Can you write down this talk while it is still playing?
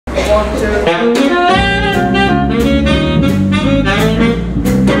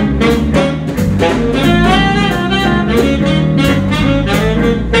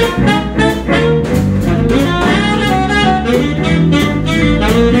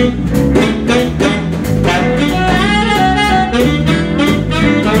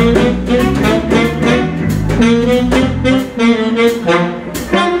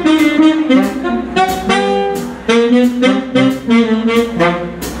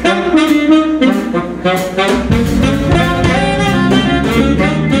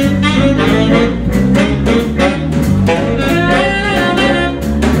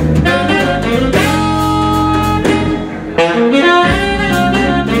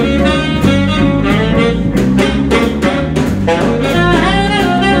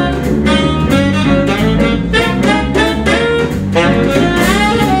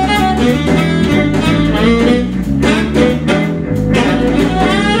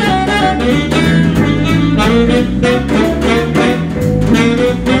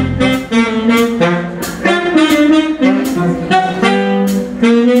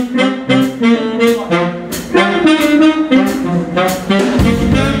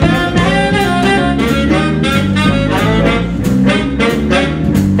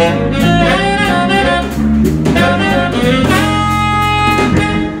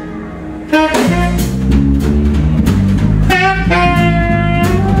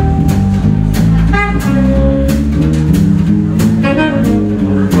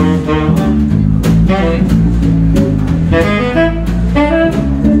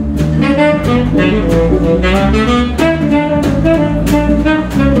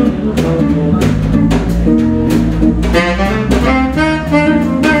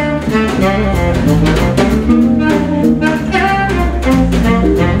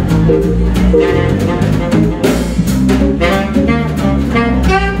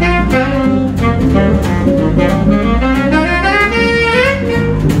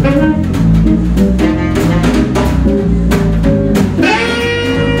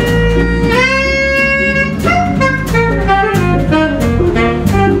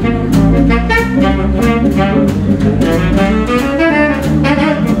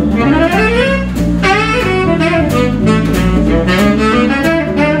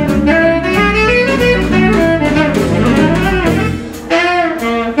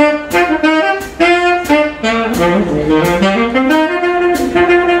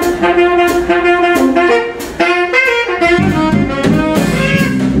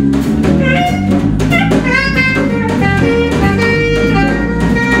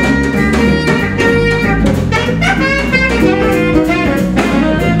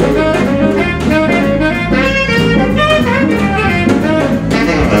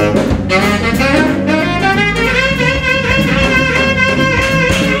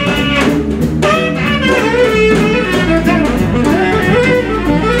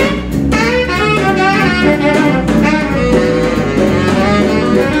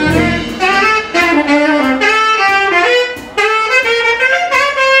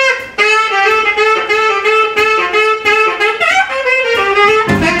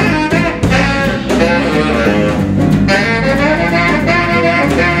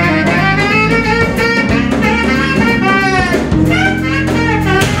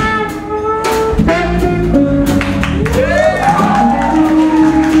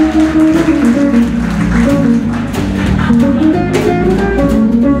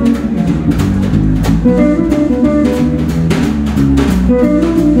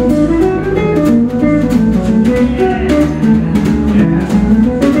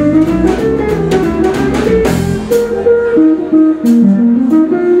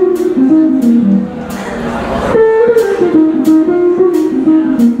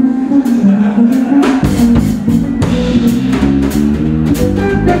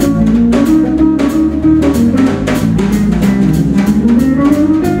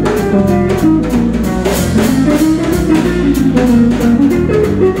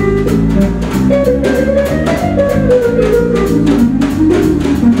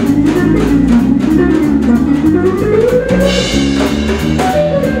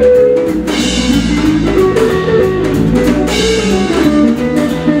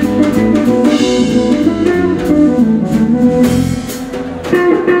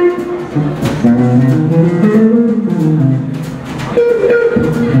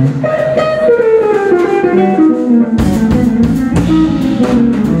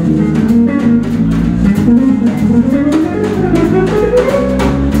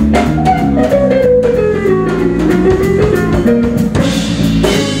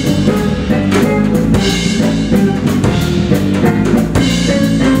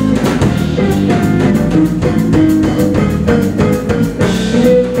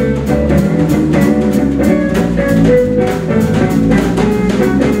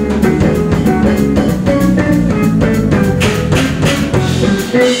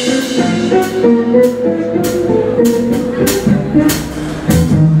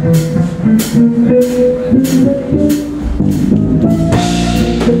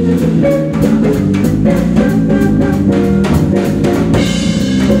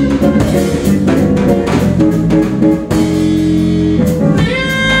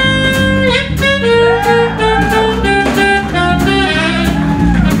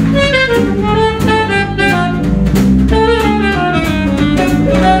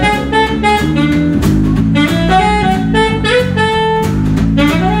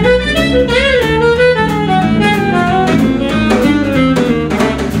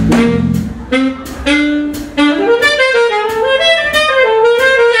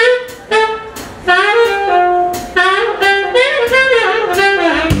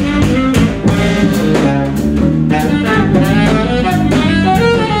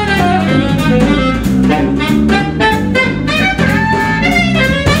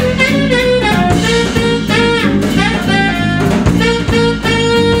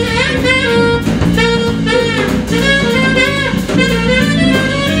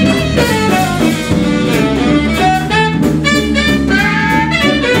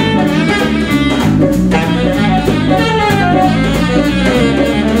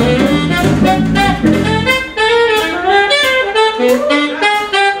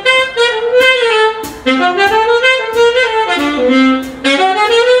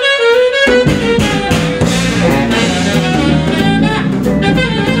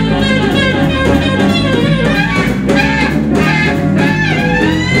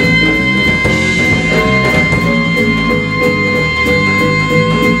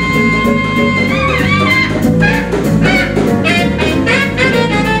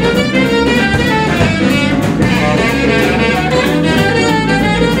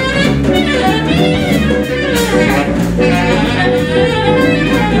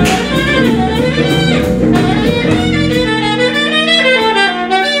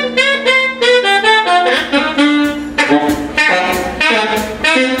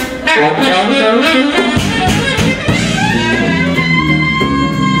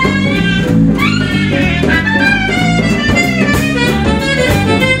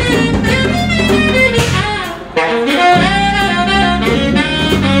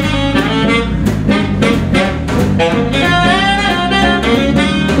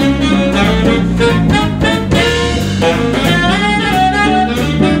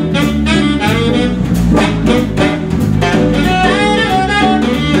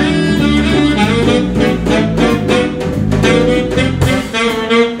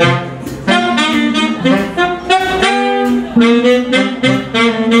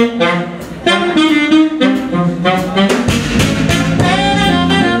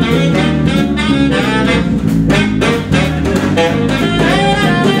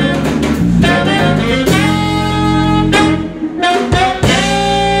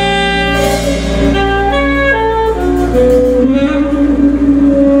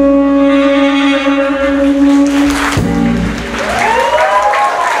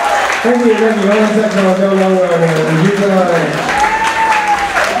Thank you. One second, I'll go Longardner.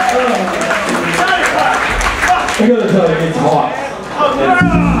 I gotta tell you, it's hot.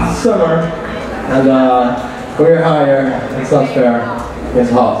 It's summer, and when you're higher, it's not fair.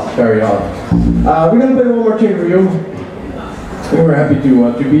 It's hot, very hot. We're gonna play one more tune for you. We were happy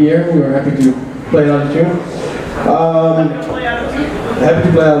to be here. We were happy to play another tune. Happy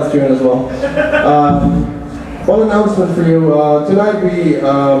to play another tune as well. One announcement for you. Tonight we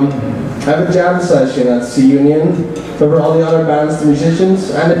have a jam session at C Union. So for all the other bands, the musicians,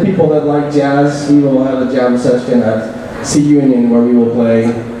 and the people that like jazz, we will have a jam session at C Union where we will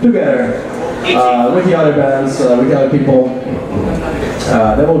play together with the other bands, with the other people.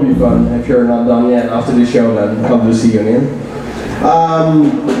 That will be fun. If you're not done yet after the show, then come to C Union.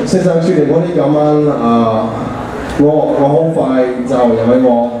 Since I'm student, what do you come on? 我好快就因為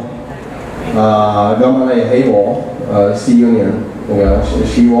我今晚係起和C Union 那個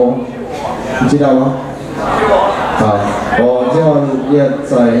西和，你知道嗎？我之後一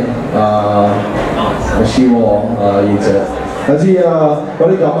在西和現場，但是我哋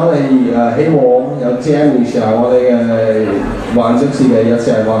今晚係起和有 jam 嘅時候，我哋嘅玩即時嘅一齊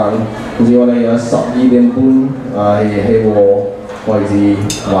玩，好似我哋有12點半係起和開始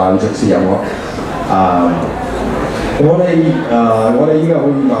玩即時音樂。我哋依家可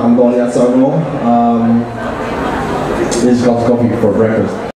以慢過一首歌，This is called Coffee for Breakfast.